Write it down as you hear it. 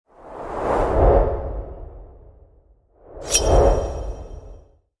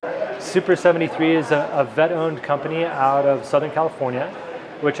Super73 is a vet-owned company out of Southern California,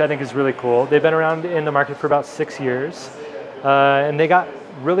 which I think is really cool. They've been around in the market for about 6 years, and they got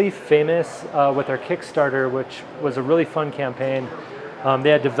really famous with their Kickstarter, which was a really fun campaign.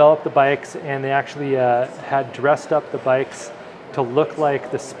 They had developed the bikes, and they actually had dressed up the bikes to look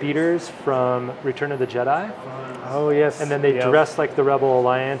like the speeders from Return of the Jedi. Oh, yes. And then they dressed like the Rebel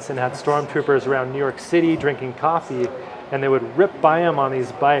Alliance and had stormtroopers around New York City drinking coffee, and they would rip by them on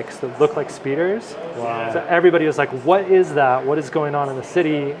these bikes that look like speeders. Wow. So everybody was like, what is that? What is going on in the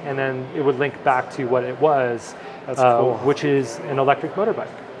city? And then it would link back to what it was, cool. which is an electric motorbike.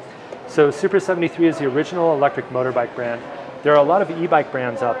 So Super73 is the original electric motorbike brand. There are a lot of e-bike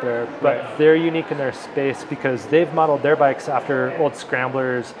brands out there, but they're unique in their space because they've modeled their bikes after old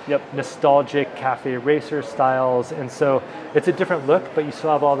scramblers, nostalgic cafe racer styles, and so it's a different look, but you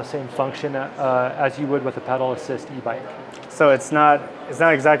still have all the same function as you would with a pedal assist e-bike. So it's not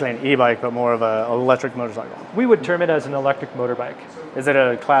exactly an e-bike, but more of an electric motorcycle. We would term it as an electric motorbike. Is it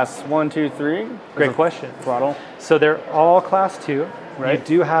a class 1, 2, 3? Great question. Throttle? So they're all class 2. Right. You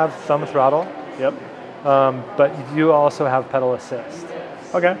do have thumb throttle. Yep. But you do also have pedal assist.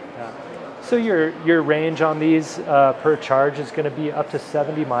 Okay. Yeah. So your range on these per charge is going to be up to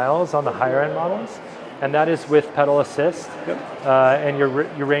 70 miles on the higher end models, and that is with pedal assist. Yep. And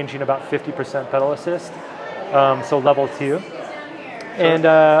you're ranging about 50% pedal assist, so level 2. Sure. And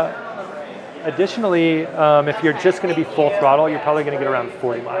additionally, if you're just going to be full throttle, you're probably going to get around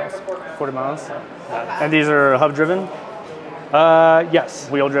 40 miles. 40 miles. Yeah. And these are hub driven? Yes.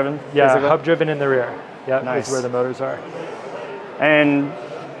 Wheel driven? Yeah, basically? hub driven in the rear. Yeah, nice. Is where the motors are. And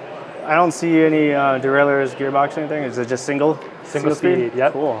I don't see any derailleurs, gearbox, anything. Is it just single speed?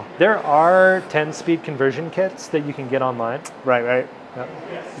 Yep. Cool. There are 10-speed conversion kits that you can get online. Right. Yep.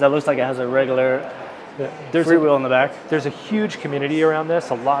 That looks like it has a regular there's freewheel in the back. There's a huge community around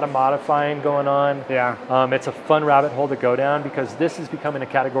this, a lot of modifying going on. Yeah. It's a fun rabbit hole to go down because this is becoming a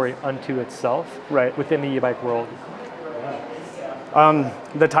category unto itself within the e-bike world.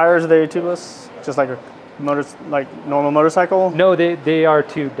 The tires, are they tubeless? Just like a normal motorcycle? No, they are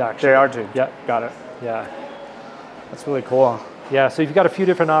tubed actually. They are tubed. Yeah. Got it. Yeah. That's really cool. Yeah, so you've got a few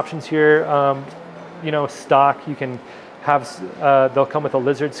different options here. Stock, you can have, they'll come with a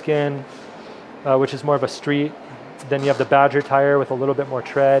lizard skin, which is more of a street. Then you have the Badger tire with a little bit more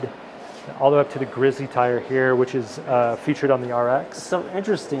tread, all the way up to the Grizzly tire here, which is featured on the RX. So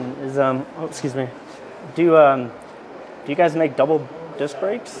interesting is, excuse me, do you guys make double disc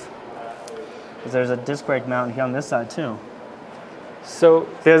brakes? Because there's a disc brake mount here on this side too. So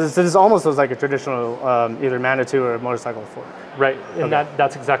this almost looks like a traditional either Manitou or motorcycle fork. Right, and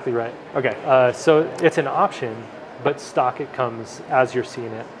that's exactly right. Okay. So it's an option, but stock it comes as you're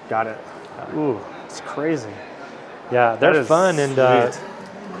seeing it. Got it. Ooh, it's crazy. Yeah, they're fun, and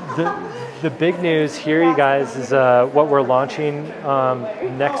the big news here, you guys, is what we're launching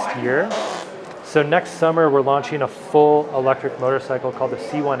next year. So next summer, we're launching a full electric motorcycle called the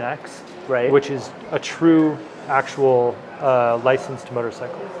C1X, which is a true, actual licensed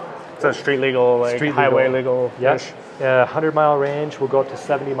motorcycle. So street legal, like highway legal. Yes. 100-mile range will go up to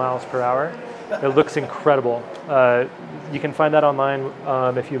 70 miles per hour. It looks incredible. You can find that online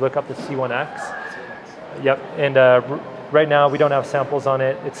if you look up the C1X. Yep. And right now we don't have samples on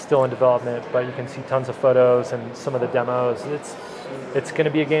it. It's still in development, but you can see tons of photos and some of the demos. It's going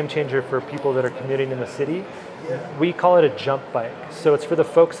to be a game changer for people that are commuting in the city. We call it a jump bike. So it's for the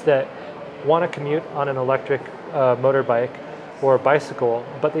folks that want to commute on an electric motorbike or a bicycle,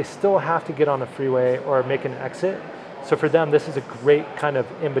 but they still have to get on the freeway or make an exit. So for them, this is a great kind of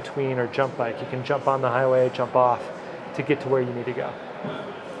in-between or jump bike. You can jump on the highway, jump off to get to where you need to go.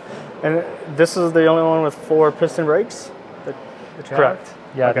 And this is the only one with 4 piston brakes? Correct.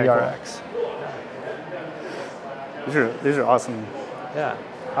 Yeah, okay, the RX. Cool. These are awesome. Yeah.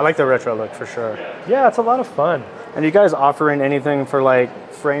 I like the retro look for sure. Yeah, it's a lot of fun. And you guys offering anything for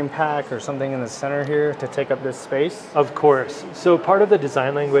like frame pack or something in the center here to take up this space? Of course. So part of the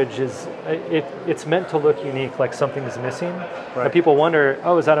design language is it's meant to look unique, like something is missing. Right. And people wonder,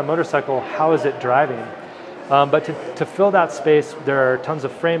 oh, is that a motorcycle? How is it driving? But to fill that space, there are tons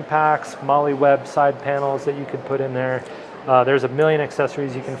of frame packs, Molly Webb side panels that you could put in there. There's a million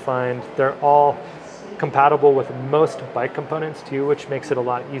accessories you can find. They're all compatible with most bike components too, which makes it a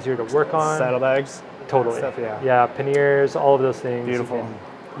lot easier to work on. Saddlebags? Totally. Stuff, yeah. Yeah, panniers, all of those things. Beautiful.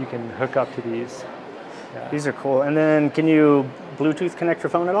 You can hook up to these. Yeah. These are cool. And then can you Bluetooth connect your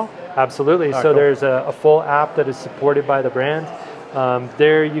phone at all? Absolutely. So cool. There's a full app that is supported by the brand.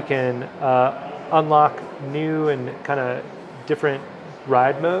 There you can unlock new and kind of different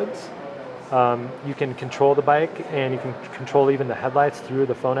ride modes. You can control the bike and you can control even the headlights through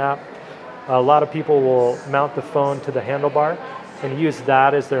the phone app. A lot of people will mount the phone to the handlebar and use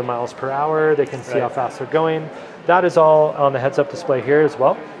that as their miles per hour. They can see how fast they're going. That is all on the heads-up display here as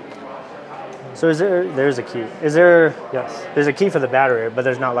well. So there's a key. There's a key for the battery, but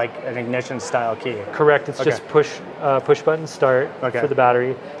there's not like an ignition style key. Correct, it's just push button start for the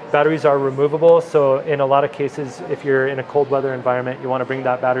battery. Batteries are removable, so in a lot of cases, if you're in a cold weather environment, you want to bring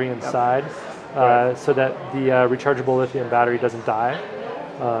that battery inside so that the rechargeable lithium battery doesn't die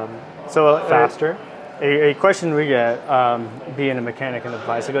faster. A question we get, being a mechanic in the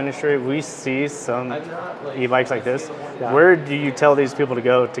bicycle industry, we see some e-bikes like this. Yeah. Where do you tell these people to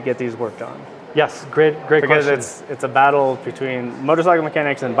go to get these worked on? Yes, great question. Because it's a battle between motorcycle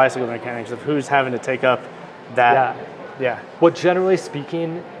mechanics and bicycle mechanics of who's having to take up that. Yeah. Well, generally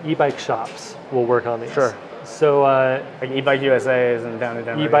speaking, e-bike shops will work on these. Sure. So like e-bike USA's and down and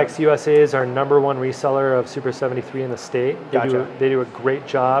down. E-bikes USA is our #1 reseller of Super73 in the state. They do a great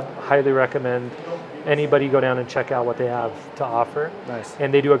job. Highly recommend anybody go down and check out what they have to offer. Nice.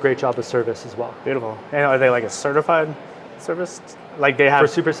 And they do a great job of service as well. Beautiful. And are they like a certified service? Like they have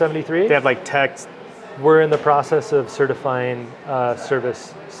for Super73? They have like techs. We're in the process of certifying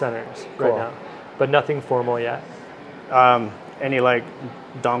service centers right now, but nothing formal yet. Any like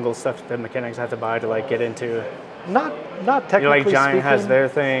dongle stuff that mechanics have to buy to like get into? Not technically. Like Giant speaking. has their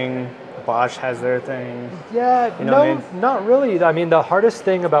thing, Bosch has their thing. Yeah, you know what I mean? Not really. I mean, the hardest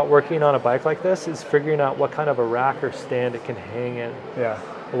thing about working on a bike like this is figuring out what kind of a rack or stand it can hang in. Yeah.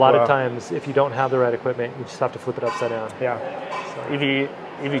 A lot of times, if you don't have the right equipment, you just have to flip it upside down. Yeah. So.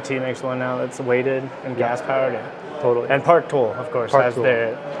 EVT makes one now that's weighted and gas powered. Yeah. Totally. And Park Tool, of course, has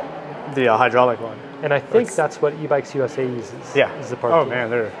the hydraulic one. And I think that's what e-bikes USA uses. Yeah. Is the Park Tool. Man,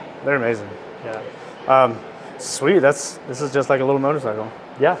 they're amazing. Yeah. Sweet. This is just like a little motorcycle.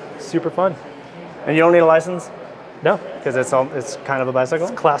 Yeah. Super fun. And you don't need a license? No. Because it's kind of a bicycle.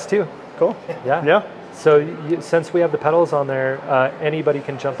 It's Class 2. Cool. Yeah. Yeah. So since we have the pedals on there, anybody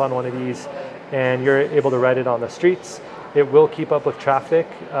can jump on one of these, and you're able to ride it on the streets. It will keep up with traffic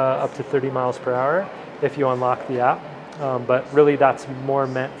up to 30 miles per hour if you unlock the app. But really, that's more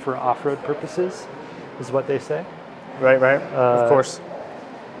meant for off-road purposes, is what they say. Right. Of course.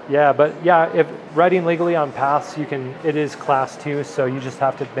 Yeah, but if riding legally on paths, it is Class 2, so you just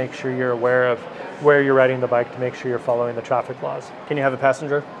have to make sure you're aware of where you're riding the bike to make sure you're following the traffic laws. Can you have a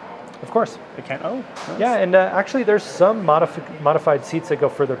passenger? Of course. It can. Oh, nice. Yeah, and actually there's some modified seats that go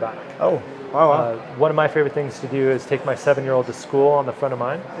further back. Oh, wow. One of my favorite things to do is take my 7-year-old to school on the front of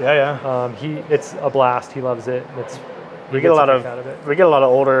mine. Yeah. It's a blast. He loves it. We get a lot of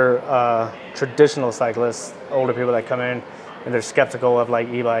older traditional cyclists, older people that come in and they're skeptical of like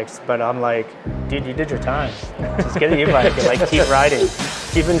e-bikes, but I'm like, dude, you did your time. Just get an e-bike and like keep riding,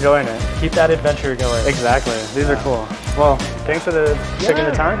 keep enjoying it, keep that adventure going. Exactly. These are cool. Well, thanks for taking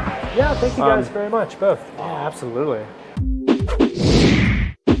the time. Yeah, thank you guys very much, both. Yeah, absolutely.